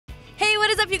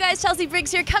up, you guys? Chelsea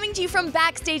Briggs here, coming to you from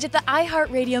backstage at the iHeart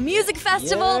Music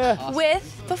Festival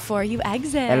with Before You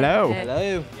Exit. Hello.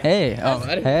 Hello. Hey. Oh,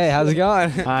 hey, how's it going?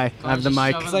 Hi. I have the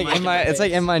mic. It's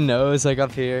like in my nose, like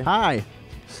up here. Hi.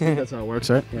 That's how it works,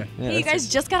 right? Yeah. Hey, you guys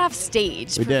just got off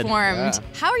stage, We did. performed. Yeah.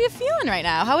 How are you feeling right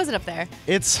now? How was it up there?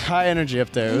 It's high energy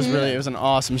up there. It was it was an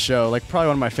awesome show. Like probably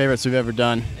one of my favorites we've ever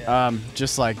done.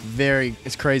 Just like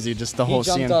it's crazy. Just the whole He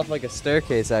jumped scene. off like a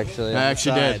staircase, actually. I on the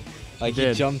actually side. did. Like I did.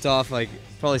 he jumped off like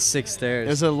probably 6 stairs. It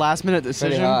was a last minute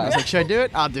decision. I high. was like, should I do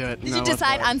it? I'll do it. Did you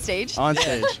decide on stage? On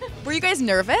stage. Were you guys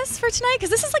nervous for tonight? Because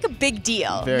this is like a big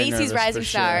deal. Very Macy's nervous, Rising for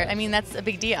Star. sure. I mean, that's a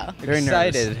big deal. Very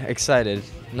nervous. Excited.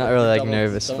 Not really like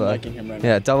nervous, double but micing him right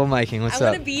yeah, double miking. What's I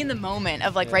up? want to be in the moment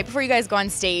of like right before you guys go on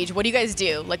stage. What do you guys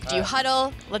do? Like, do you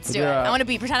huddle? Let's do it. I want to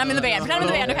pretend I'm in the band. Pretend I'm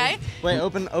in the band, okay? Wait,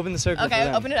 open the circle. Okay, for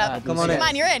them. open it up. Come on in. Come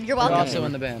on, you're in. You're We're welcome. also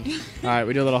in the band. All right,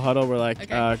 we do a little huddle. We're like,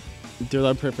 Okay. do a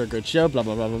little prayer for a good show. Blah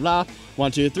blah blah blah blah.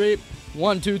 1, 2, 3.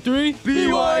 1, 2, 3.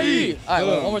 BYE. All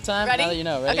right, one more time. Ready? Now that you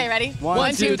know. Ready? Okay, ready?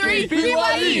 1, 2, 3.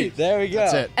 BYE. There we go.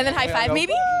 That's it. And then high five,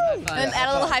 maybe? And then add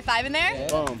a little high five in there.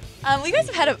 Boom. Well, you guys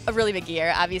have had a really big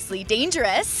year, obviously.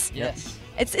 Dangerous. Yes.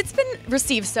 It's been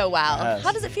received so well. Yes.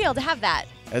 How does it feel to have that?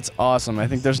 It's awesome. I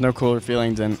think there's no cooler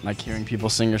feeling than like hearing people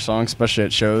sing your song, especially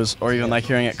at shows, or even like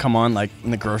hearing it come on like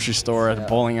in the grocery store, at the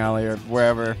bowling alley, or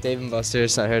wherever. Dave and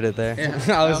Buster's, I heard it there.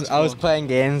 Yeah, I was cool. playing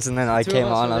games and then I Two came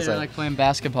of us on. were I was there, like, playing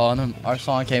basketball, and then our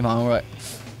song came on. We're like,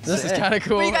 this is Sick. kind of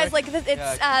cool. Were you guys like,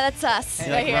 that's us right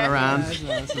Run here? around.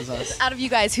 This is us. Out of you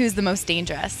guys, who's the most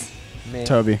dangerous? me.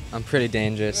 Toby. I'm pretty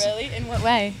dangerous. Really? In what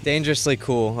way? Dangerously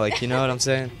cool. Like, you know what I'm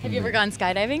saying? Have you ever gone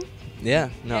skydiving? Yeah.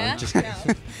 No, Yeah? I'm just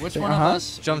Which one of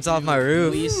us jumped off my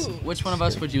roof. Which one of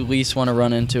us would you least want to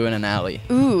run into in an alley?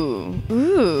 Ooh,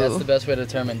 ooh. That's the best way to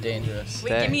determine dangerous.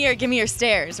 Wait, give me your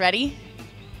stairs. Ready?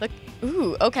 Look.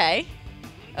 Ooh. Okay.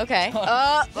 Okay.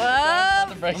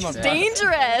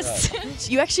 Dangerous.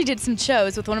 You actually did some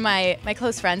shows with one of my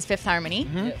close friends, Fifth Harmony.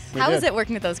 Yes. How is it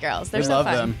working with those girls? They're We so love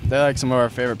fun. them. They're like some of our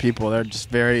favorite people. They're just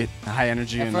very high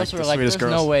energy At and like first we the were like, sweetest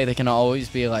there's girls. no way they can always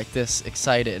be like this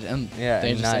excited, and Yeah,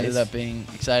 they just nice. ended up being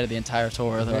excited the entire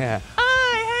tour. They're like, Yeah.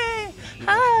 Hi, hey,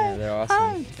 hi. Yeah, they're awesome.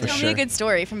 Hi. For Tell me sure. a good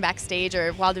story from backstage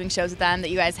or while doing shows with them that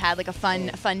you guys had like a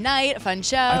fun night, a fun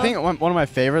show. I think one of my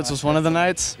favorites was one of the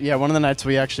nights. Yeah, one of the nights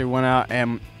we actually went out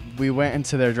and we went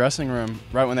into their dressing room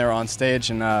right when they were on stage,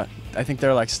 and I think they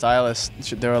were like stylists.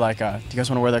 They were like, "Do you guys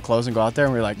want to wear their clothes and go out there?"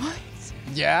 And we were like, "What?"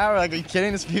 Yeah, we're like, "Are you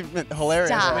kidding? This would be hilarious."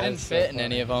 Stop. we didn't fit in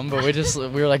any of them, but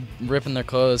we were like ripping their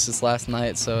clothes this last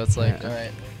night, so it's like, all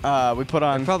right. We put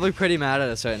I'm on probably pretty mad at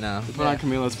us right now.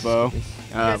 Camila's bow. you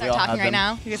guys we aren't all had talking right them.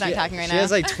 now. You guys aren't talking right She now.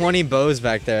 has like 20 bows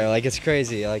back there. Like, it's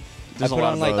crazy. Like, There's I a put lot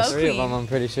on of like bows. 3 of them, I'm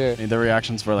pretty sure. The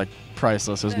reactions were like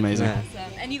priceless. It was amazing. Yeah.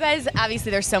 Awesome. And you guys,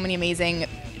 obviously, there's so many amazing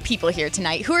people here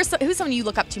tonight. Who's someone you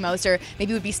look up to most, or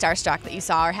maybe would be starstruck that you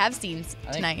saw or have seen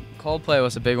I tonight? think Coldplay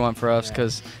was a big one for us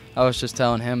because I was just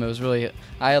telling him it was really,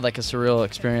 I had like a surreal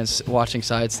experience watching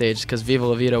side stage because Viva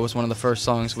La Vida was one of the first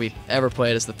songs we ever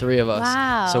played as the 3 of us.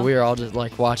 Wow. So we were all just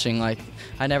like watching, like,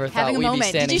 I never Having a thought we'd be moment. Did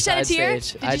standing you shed a side tear?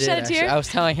 stage. Did I you did shed a actually. tear? I was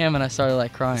telling him and I started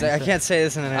like crying. He's like, I can't say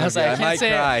this in an I was interview. like, I I might can't say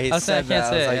it. cry. He I was like, said I that. can't I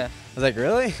was say like, it, I was like,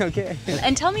 really? Okay.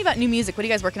 And tell me about new music. What are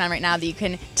you guys working on right now that you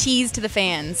can tease to the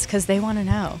fans because they want to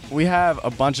know? We have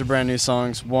a bunch of brand new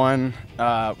songs. One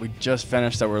we just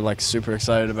finished that we're like super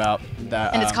excited about.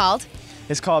 That And it's called?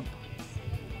 It's called.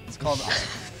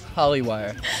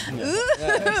 Hollywire.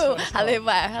 Ooh,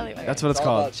 Hollywire. That's what it's all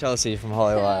called. about Chelsea from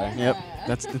Hollywire. Yep.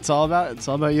 It's all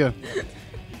about you.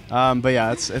 But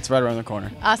yeah, it's right around the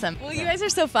corner. Awesome. Well, you guys are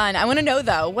so fun. I want to know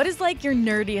though, what is like your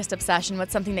nerdiest obsession?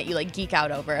 What's something that you like geek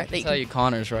out over? That you Tell you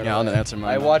Connor's right Yeah, I'll away. answer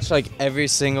mine. I watch like every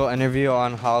single interview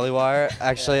on Hollywire.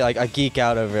 Actually, like I geek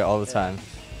out over it all the time.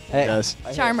 Hey, Yes.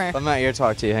 Charmer. I'm at your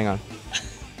talk to you. Hang on.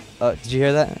 Did you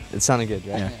hear that? It sounded good,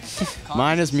 right? Yeah.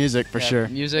 Mine is music for Yeah, sure.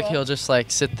 Music, he'll just like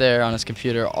sit there on his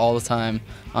computer all the time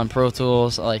on Pro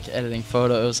Tools, like editing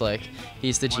photos. Like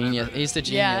he's the genius. He's the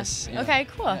genius. Yeah. you know. Okay,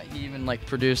 cool. Yeah, he even like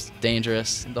produced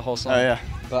Dangerous, the whole song. Oh yeah.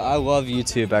 But I love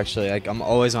YouTube actually. Like I'm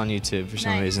always on YouTube for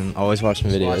some Nice. reason. Always watching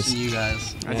videos. Watching you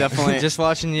guys. I definitely. Just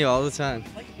watching you all the time.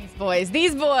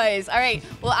 These boys. All right.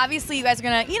 Well, obviously you guys are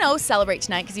gonna, celebrate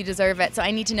tonight because you deserve it. So I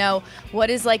need to know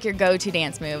what is like your go-to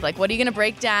dance move. Like, what are you gonna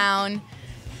break down?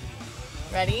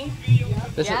 Ready?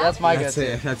 That's my That's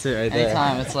go-to. it. That's it right there.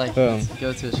 Anytime it's like Boom.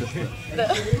 go-to. It's just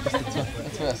the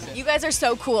twist. You guys are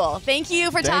so cool. Thank you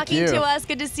for Thank talking you. to us.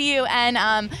 Good to see you,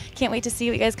 and can't wait to see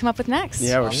what you guys come up with next.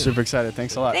 Yeah, we're super excited.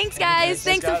 Thanks a lot. Thanks, guys.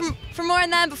 Thanks. guys. For more on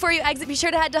them, before you exit, be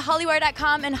sure to head to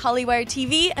Hollywire.com and Hollywire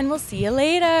TV, and we'll see you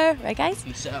later. Right, guys?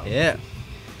 So. Yeah.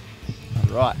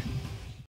 All right.